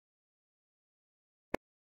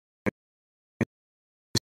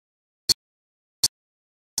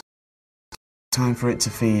Time for it to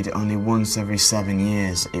feed only once every 7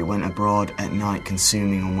 years, it went abroad at night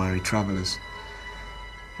consuming unwary travellers.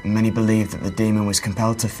 Many believed that the demon was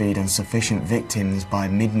compelled to feed on sufficient victims by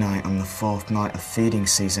midnight on the 4th night of feeding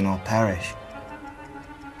season or perish.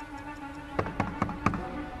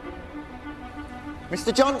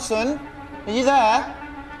 Mr. Johnson, are you there?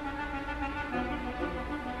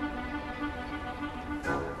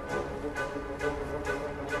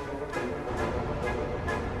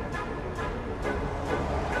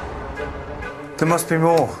 There must be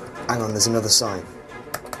more. Hang on, there's another sign.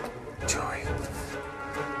 Joy.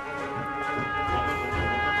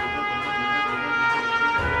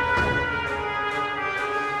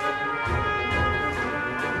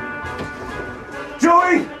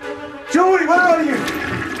 Joy! Joy, where are you?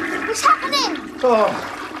 What's happening?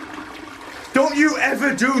 Oh. Don't you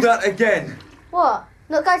ever do that again. What?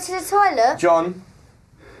 Not go to the toilet? John.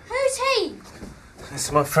 Who's he? This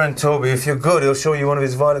is my friend Toby. If you're good, he'll show you one of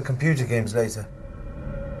his violent computer games later.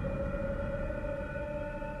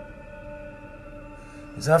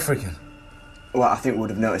 He's African. Well, I think we would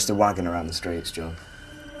have noticed a wagon around the streets, John.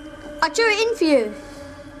 I drew it in for you.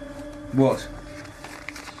 What?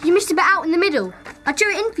 You missed a bit out in the middle. I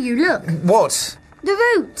drew it in for you, look. What? The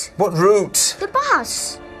route. What route? The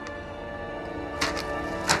bus.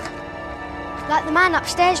 Like the man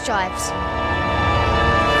upstairs drives.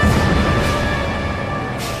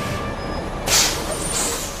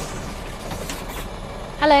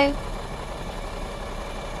 Hello.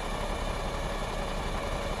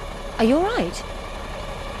 Are you all right?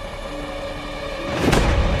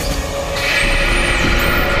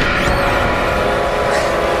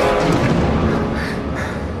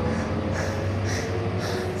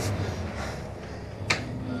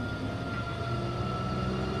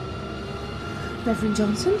 Reverend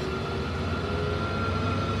Johnson?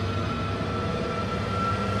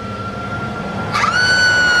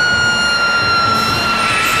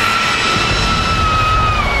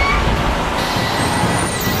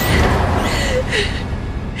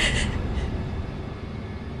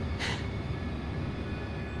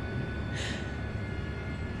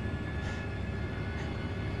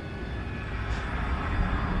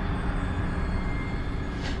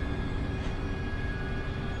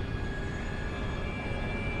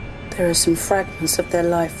 There are some fragments of their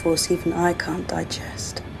life force even I can't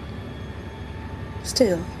digest.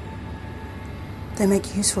 Still, they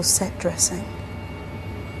make useful set dressing.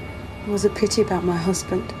 It was a pity about my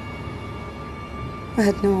husband. I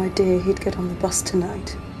had no idea he'd get on the bus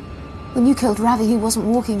tonight. When you killed Ravi, he wasn't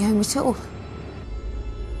walking home at all.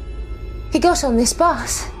 He got on this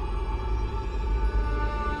bus.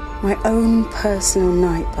 My own personal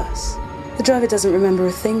night bus. The driver doesn't remember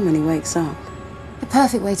a thing when he wakes up. The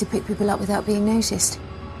perfect way to pick people up without being noticed.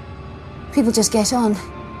 People just get on.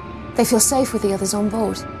 They feel safe with the others on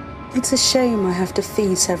board. It's a shame I have to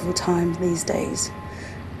feed several times these days.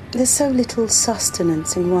 There's so little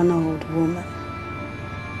sustenance in one old woman.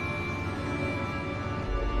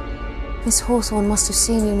 Miss Hawthorne must have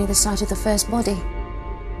seen you near the site of the first body.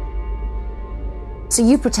 So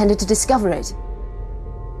you pretended to discover it.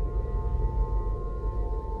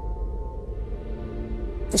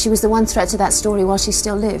 But she was the one threat to that story while she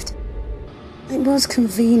still lived. It was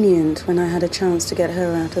convenient when I had a chance to get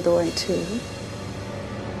her out of the way too.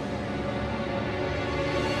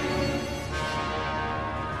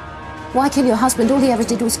 Why kill your husband? All he ever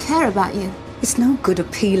did was care about you. It's no good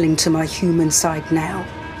appealing to my human side now.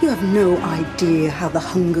 You have no idea how the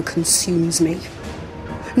hunger consumes me.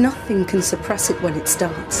 Nothing can suppress it when it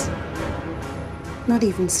starts. Not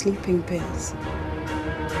even sleeping pills.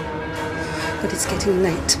 But it's getting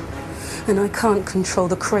late, and I can't control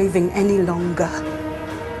the craving any longer.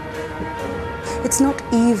 It's not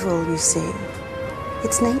evil, you see.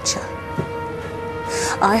 It's nature.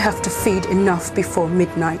 I have to feed enough before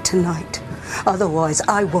midnight tonight. Otherwise,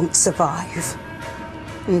 I won't survive.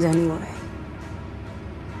 And anyway,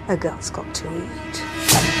 a girl's got to eat.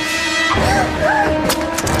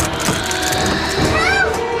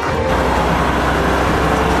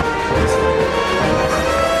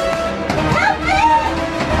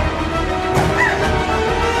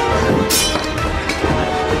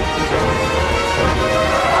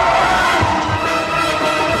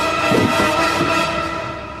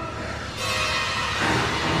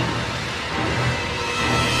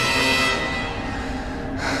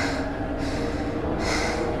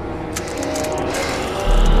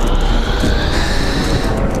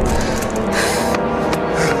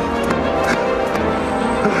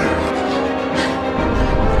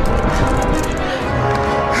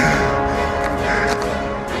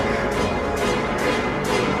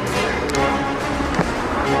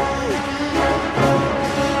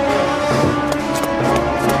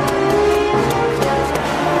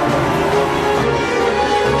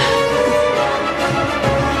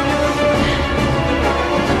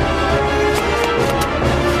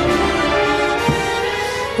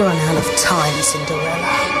 time,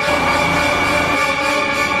 Cinderella.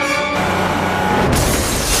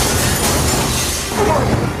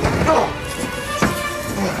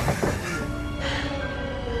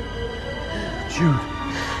 Jude.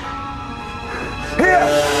 Here!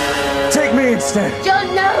 Take me instead.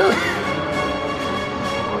 John, no!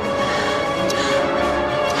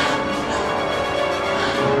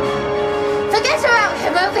 Forget about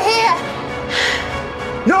him over here!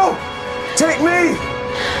 No! Take me!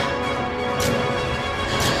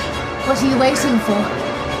 What are you waiting for?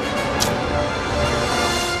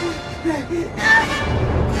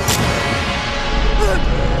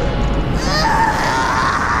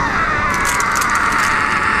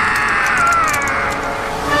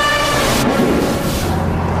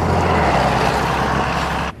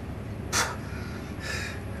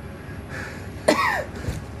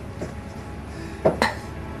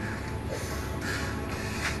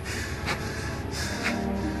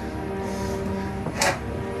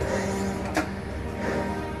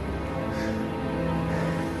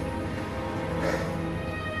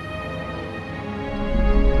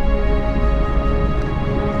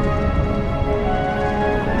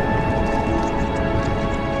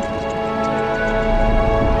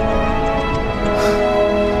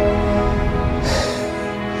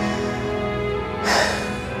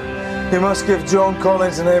 You must give Joan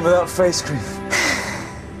Collins the name of that face cream.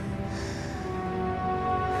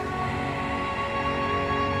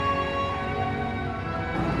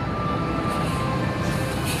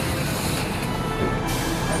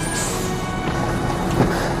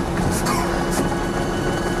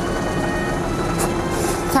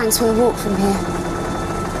 Thanks for the walk from here.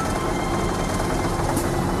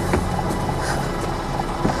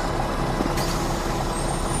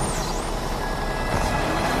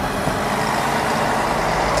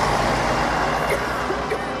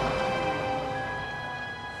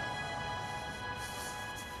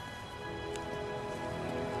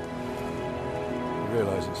 I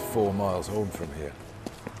realise it's 4 miles home from here.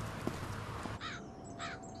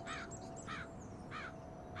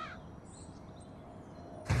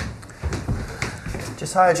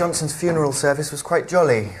 Josiah Johnson's funeral service was quite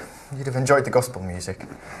jolly. You'd have enjoyed the gospel music.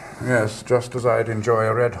 Yes, just as I'd enjoy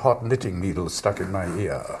a red-hot knitting needle stuck in my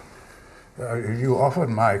ear. You offered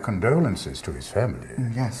my condolences to his family.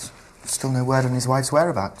 Yes. Still no word on his wife's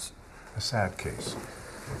whereabouts. A sad case.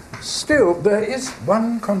 Still, there is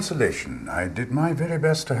one consolation. I did my very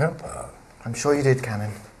best to help her. I'm sure you did,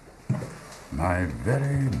 Canon. My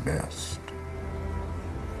very best.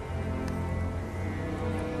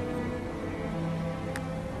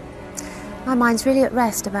 My mind's really at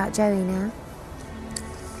rest about Joey now.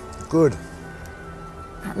 Good.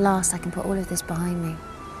 At last I can put all of this behind me.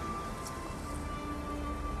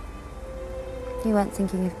 You weren't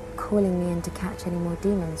thinking of calling me in to catch any more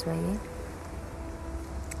demons, were you?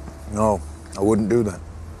 No, I wouldn't do that.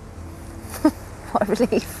 What a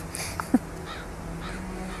relief.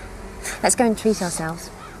 Let's go and treat ourselves.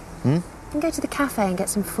 We can go to the cafe and get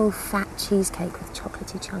some full fat cheesecake with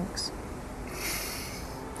chocolatey chunks.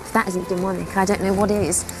 If that isn't demonic, I don't know what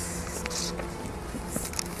is.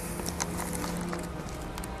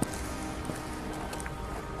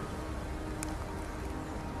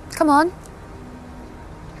 Come on.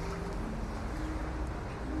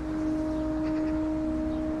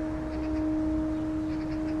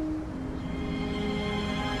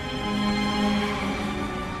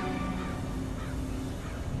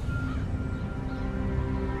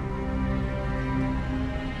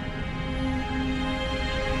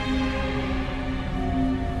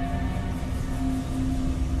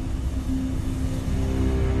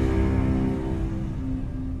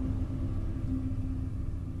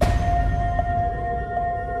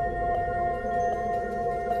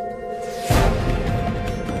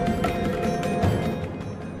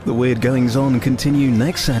 The weird goings-on continue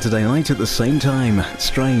next Saturday night at the same time.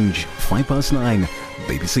 Strange, 9:05,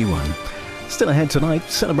 BBC One. Still ahead tonight,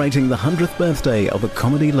 celebrating the 100th birthday of a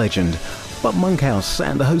comedy legend. Bob Monkhouse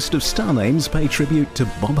and a host of star names pay tribute to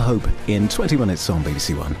Bob Hope in 20 minutes on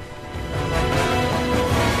BBC One.